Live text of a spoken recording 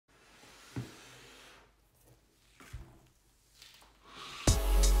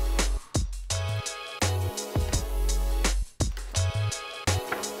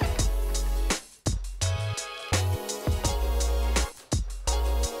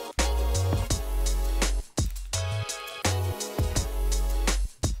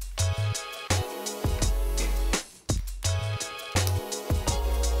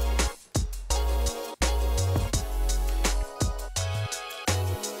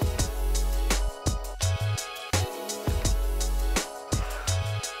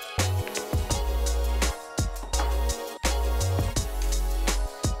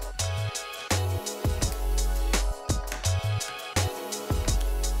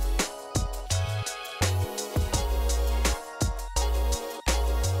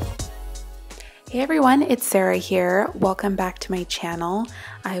Hey everyone, it's Sarah here. Welcome back to my channel.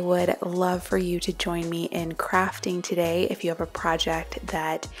 I would love for you to join me in crafting today if you have a project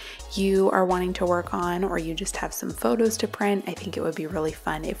that you are wanting to work on or you just have some photos to print. I think it would be really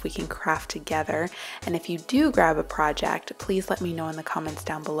fun if we can craft together. And if you do grab a project, please let me know in the comments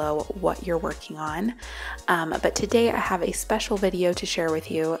down below what you're working on. But today I have a special video to share with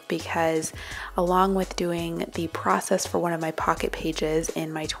you because along with doing the process for one of my pocket pages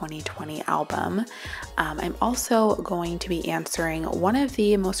in my 2020 album, I'm also going to be answering one of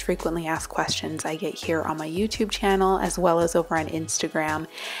the most frequently asked questions I get here on my YouTube channel as well as over on Instagram,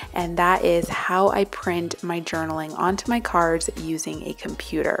 and that is how I print my journaling onto my cards using a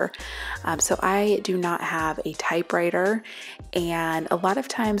computer. So I do not have a typewriter, and a lot of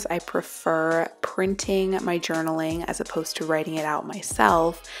times I prefer printing my journaling as opposed to writing it out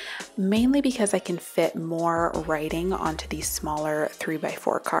myself, mainly because I can fit more writing onto these smaller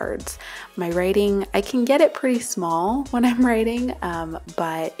 3x4 cards. My writing, I can get it pretty small when I'm writing,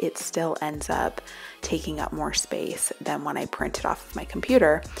 but it still ends up taking up more space than when I print it off of my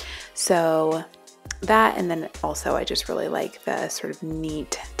computer. So that, and then also I just really like the sort of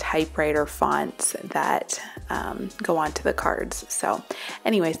neat typewriter fonts that go onto the cards. So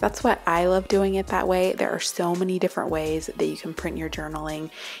anyways, that's what I love doing it that way. There are so many different ways that you can print your journaling.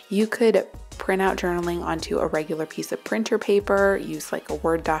 You could print out journaling onto a regular piece of printer paper, use like a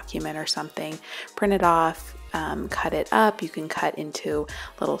Word document or something, print it off, cut it up. You can cut into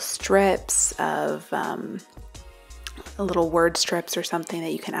little strips of little word strips or something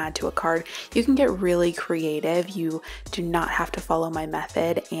that you can add to a card. You can get really creative. You do not have to follow my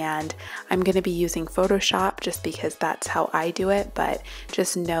method, and I'm going to be using Photoshop just because that's how I do it, but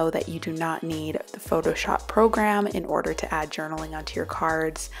just know that you do not need the Photoshop program in order to add journaling onto your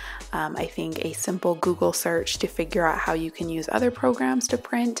cards. I think a simple Google search to figure out how you can use other programs to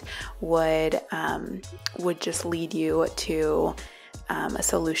print would just lead you to a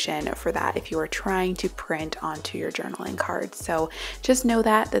solution for that if you are trying to print onto your journaling cards. So just know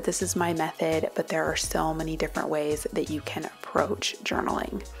that this is my method, but there are so many different ways that you can approach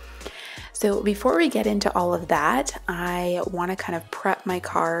journaling. So before we get into all of that, I want to kind of prep my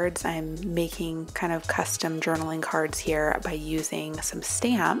cards. I'm making kind of custom journaling cards here by using some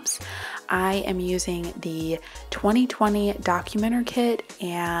stamps. I am using the 2020 Documenter Kit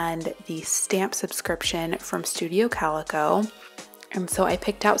and the stamp subscription from Studio Calico. And so I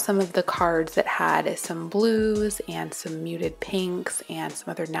picked out some of the cards that had some blues and some muted pinks and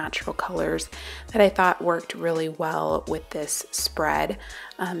some other natural colors that I thought worked really well with this spread.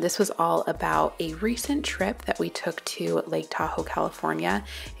 This was all about a recent trip that we took to Lake Tahoe, California.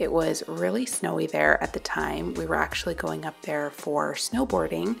 It was really snowy there at the time. We were actually going up there for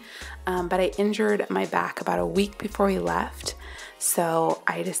snowboarding, but I injured my back about a week before we left. So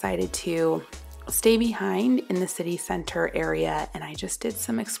I decided to stay behind in the city center area, and I just did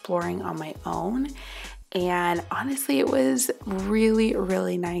some exploring on my own. And honestly, it was really,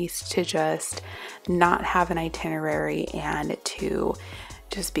 really nice to just not have an itinerary and to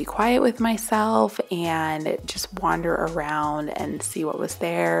just be quiet with myself and just wander around and see what was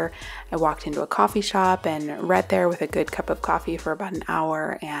there. I walked into a coffee shop and read there with a good cup of coffee for about an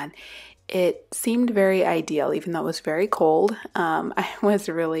hour, and it seemed very ideal, even though it was very cold. I was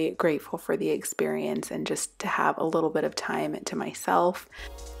really grateful for the experience and just to have a little bit of time to myself.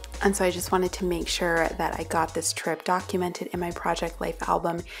 And so I just wanted to make sure that I got this trip documented in my Project Life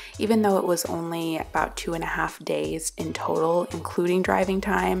album, even though it was only about 2.5 days in total, including driving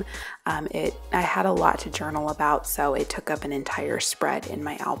time. I had a lot to journal about, so it took up an entire spread in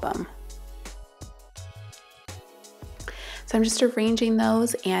my album. So I'm just arranging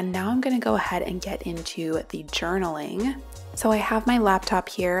those, and now I'm going to go ahead and get into the journaling. So I have my laptop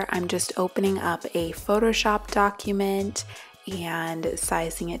here. I'm just opening up a Photoshop document and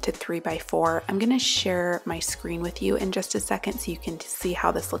sizing it to 3x4. I'm going to share my screen with you in just a second so you can see how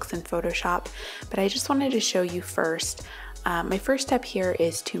this looks in Photoshop, but I just wanted to show you first. My first step here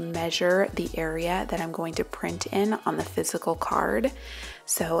is to measure the area that I'm going to print in on the physical card.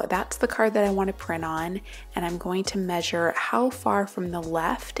 So that's the card that I want to print on, and I'm going to measure how far from the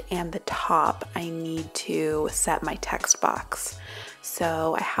left and the top I need to set my text box.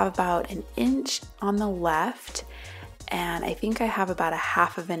 So I have about 1 inch on the left, and I think I have about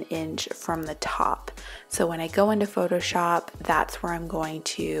 1/2 inch from the top. So when I go into Photoshop, that's where I'm going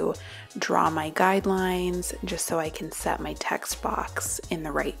to draw my guidelines just so I can set my text box in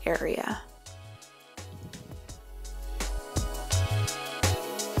the right area.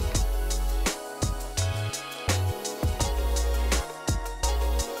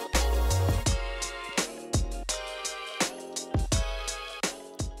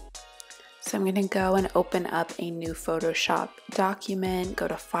 So I'm going to go and open up a new Photoshop document, go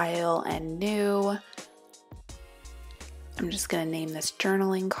to File and New. I'm just going to name this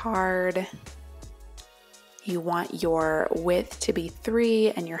journaling card. You want your width to be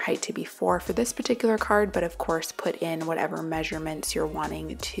 3 and your height to be 4 for this particular card, but of course put in whatever measurements you're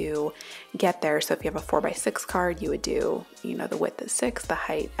wanting to get there. So if you have a 4x6 card, you would do, the width is 6, the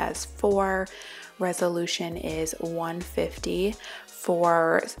height as 4. Resolution is 150.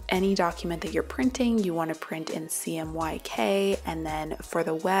 For any document that you're printing, you want to print in CMYK, and then for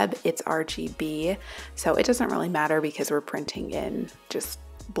the web, it's RGB. So it doesn't really matter because we're printing in just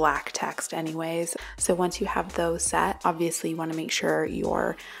black text anyways. So once you have those set, obviously you want to make sure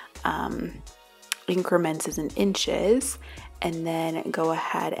your increments is in inches, and then go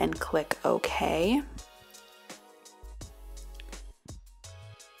ahead and click OK.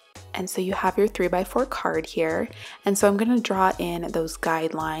 And so you have your 3x4 card here. And so I'm going to draw in those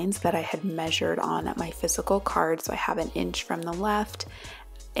guidelines that I had measured on my physical card. So I have 1 inch from the left,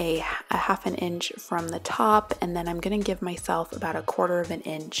 a 1/2 inch from the top, and then I'm going to give myself about 1/4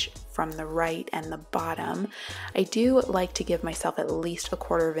 inch from the right and the bottom. I do like to give myself at least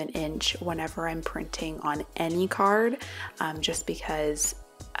 1/4 inch whenever I'm printing on any card, just because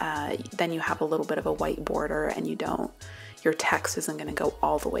then you have a little bit of a white border and your text isn't going to go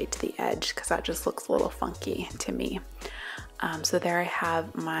all the way to the edge, because that just looks a little funky to me. So there I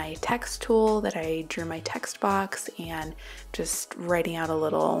have my text tool that I drew my text box and just writing out a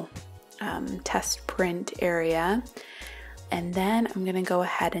little test print area. And then I'm going to go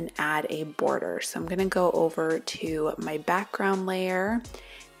ahead and add a border. So I'm going to go over to my background layer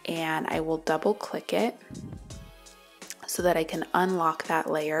and I will double click it so that I can unlock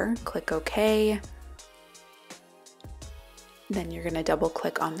that layer. Click OK. Then you're going to double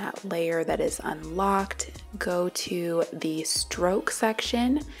click on that layer that is unlocked, go to the stroke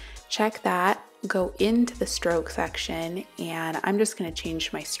section, check that, go into the stroke section, and I'm just going to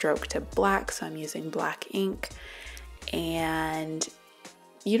change my stroke to black, so I'm using black ink. And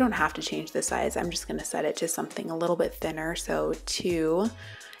you don't have to change the size, I'm just going to set it to something a little bit thinner, so 2.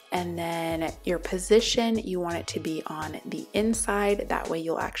 And then your position, you want it to be on the inside. That way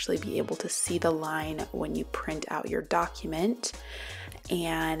you'll actually be able to see the line when you print out your document.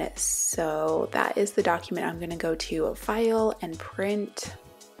 And so that is the document. I'm going to go to File and Print.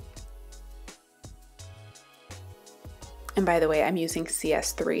 And by the way, I'm using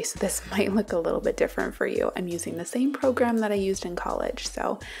CS3, so this might look a little bit different for you. I'm using the same program that I used in college.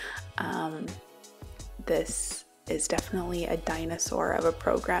 So this is definitely a dinosaur of a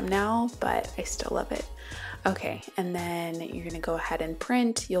program now, but I still love it. Okay, and then you're gonna go ahead and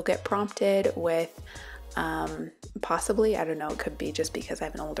print. You'll get prompted with possibly, I don't know, it could be just because I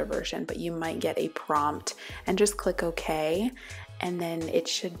have an older version, but you might get a prompt, and just click OK, and then it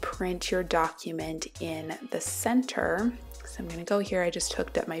should print your document in the center. So I'm gonna go here, I just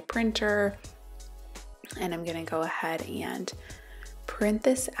hooked up my printer, and I'm gonna go ahead and print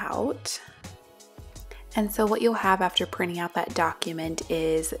this out. And so what you'll have after printing out that document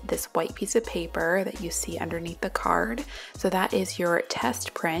is this white piece of paper that you see underneath the card. So that is your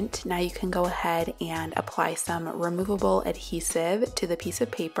test print. Now you can go ahead and apply some removable adhesive to the piece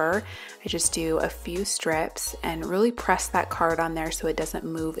of paper. I just do a few strips and really press that card on there so it doesn't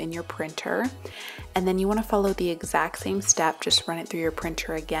move in your printer. And then you want to follow the exact same step, just run it through your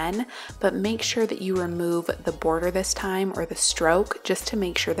printer again, but make sure that you remove the border this time, or the stroke, just to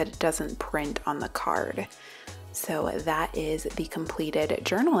make sure that it doesn't print on the card. So that is the completed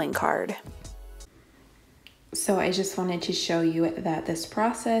journaling card. So I just wanted to show you that this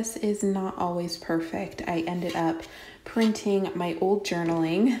process is not always perfect. I ended up printing my old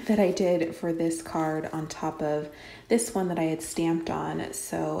journaling that I did for this card on top of this one that I had stamped on.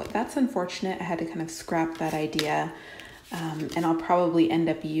 So that's unfortunate. I had to kind of scrap that idea. And I'll probably end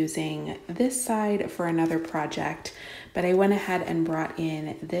up using this side for another project. But I went ahead and brought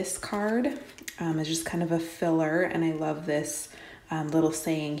in this card as just kind of a filler, and I love this little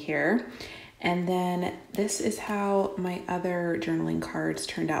saying here. And then this is how my other journaling cards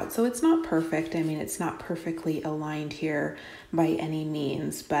turned out. So it's not perfect. I mean, it's not perfectly aligned here by any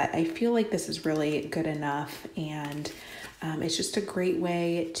means, but I feel like this is really good enough. And it's just a great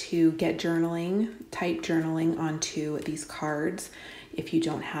way to get journaling, type journaling onto these cards if you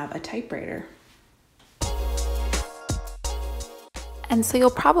don't have a typewriter. And so you'll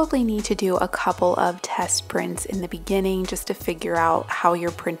probably need to do a couple of test prints in the beginning just to figure out how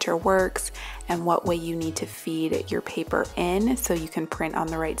your printer works and what way you need to feed your paper in so you can print on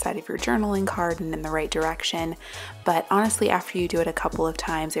the right side of your journaling card and in the right direction. But honestly, after you do it a couple of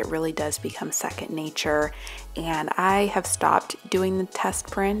times, it really does become second nature. And I have stopped doing the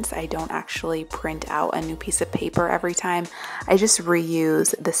test prints. I don't actually print out a new piece of paper every time. I just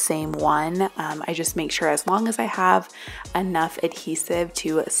reuse the same one. I just make sure as long as I have enough adhesive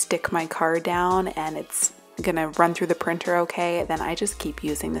to stick my card down and it's gonna run through the printer okay, then I just keep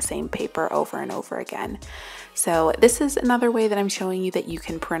using the same paper over and over again. So this is another way that I'm showing you that you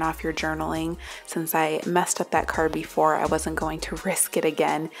can print off your journaling. Since I messed up that card before, I wasn't going to risk it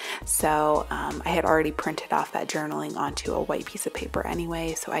again. So I had already printed off that journaling onto a white piece of paper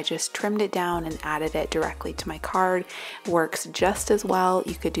anyway. So I just trimmed it down and added it directly to my card. Works just as well.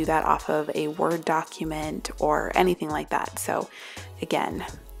 You could do that off of a Word document or anything like that. So again,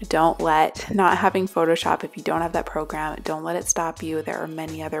 don't let not having Photoshop, if you don't have that program, don't let it stop you. There are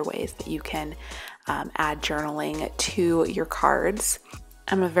many other ways that you can add journaling to your cards.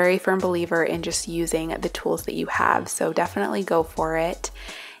 I'm a very firm believer in just using the tools that you have, so definitely go for it.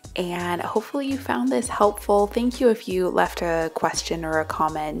 And hopefully you found this helpful. Thank you if you left a question or a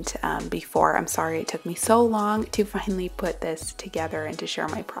comment before. I'm sorry it took me so long to finally put this together and to share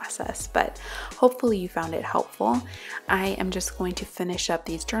my process, but hopefully you found it helpful. I am just going to finish up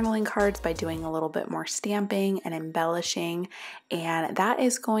these journaling cards by doing a little bit more stamping and embellishing, and that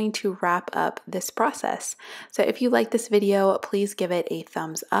is going to wrap up this process. So if you like this video, please give it a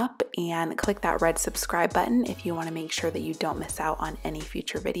thumbs up and click that red subscribe button if you want to make sure that you don't miss out on any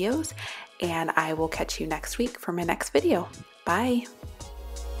future videos. And I will catch you next week for my next video. Bye.